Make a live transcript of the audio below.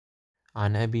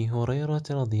عن أبي هريرة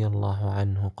رضي الله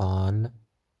عنه قال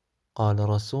قال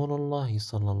رسول الله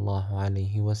صلى الله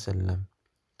عليه وسلم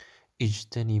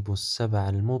اجتنبوا السبع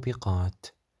الموبقات.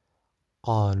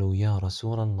 قالوا يا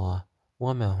رسول الله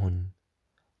وما هن؟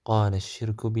 قال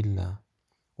الشرك بالله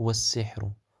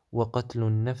والسحر وقتل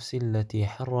النفس التي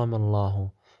حرم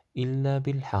الله إلا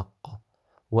بالحق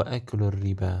وأكل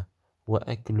الربا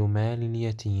وأكل مال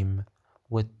اليتيم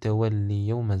والتولي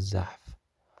يوم الزحف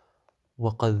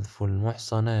وقذف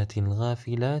المحصنات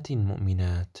الغافلات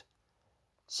المؤمنات.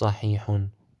 صحيح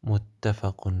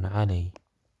متفق عليه.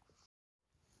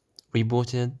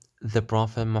 Reported the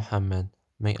Prophet Muhammad,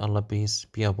 may Allah peace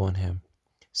be upon him,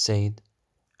 said,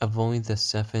 avoid the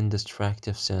 7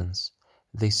 destructive sins.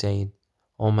 They said,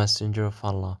 O Messenger of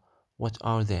Allah, what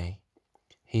are they?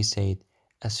 He said,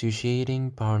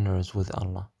 associating partners with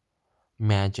Allah,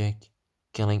 magic,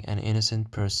 killing an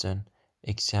innocent person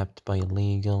except by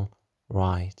legal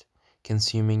right,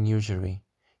 consuming usury,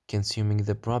 consuming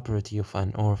the property of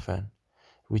an orphan,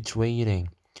 retreating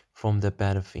from the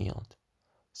battlefield,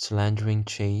 slandering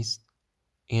chaste,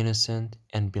 innocent,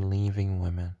 and believing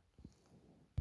women.